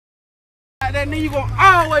like that, nigga, you gonna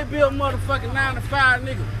always be a motherfucking 9 to 5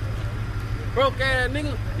 nigga. Broke ass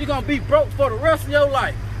nigga. You gonna be broke for the rest of your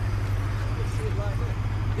life.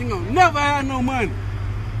 You gonna never have no money.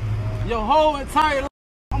 Your whole entire life,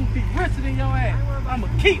 I'm gonna be richer than your ass. I'm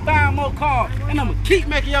gonna keep buying more cars, and I'm gonna keep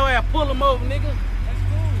making your ass pull them over, nigga.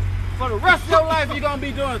 For the rest of your life, you gonna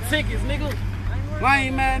be doing tickets, nigga.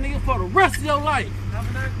 Lame man, nigga, for the rest of your life. Have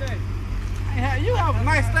a nice day. You have a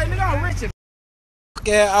nice day, nigga. I'm rich as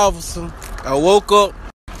fuck officer. I woke up.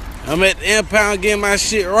 I'm at the Impound getting my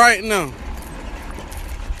shit right now.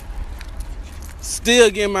 Still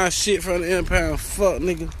getting my shit from the Impound. Fuck,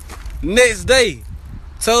 nigga. Next day,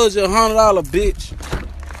 told you $100, bitch.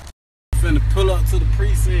 Finna pull up to the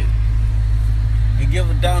precinct and give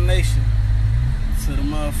a donation to the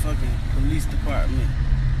motherfucking police department.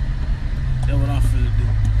 That's what I'm finna do.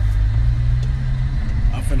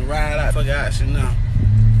 I'm finna ride out fucking action now.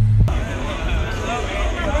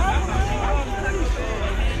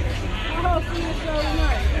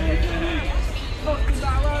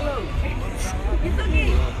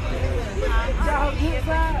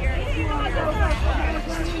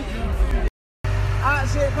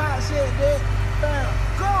 Hot shit, bitch. Bam,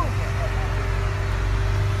 go.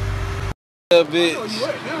 Yeah, bitch.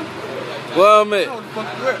 Well, man. Oh,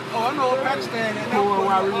 I know Pakistan.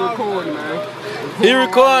 While we recording, man. He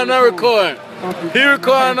recording, I'm recording. He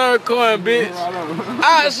recording, I'm recording, bitch.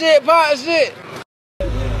 Hot shit, pot shit.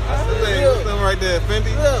 What's up right there,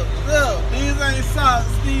 Fendi? Look, these ain't socks,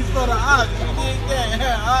 these for the ox. You did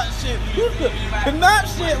that, hot shit. The nut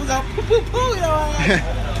shit was a poo-poo-poo, your ass.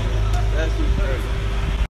 That's just perfect.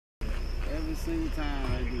 Every single time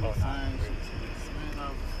I do the same shit.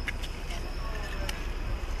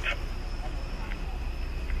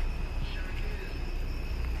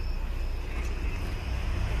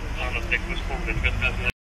 I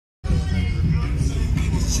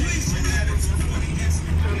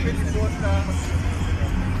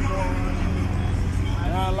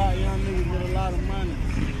got a lot of young niggas with a lot of money.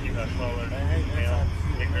 You got followed. They hate that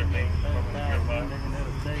type of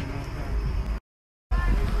shit.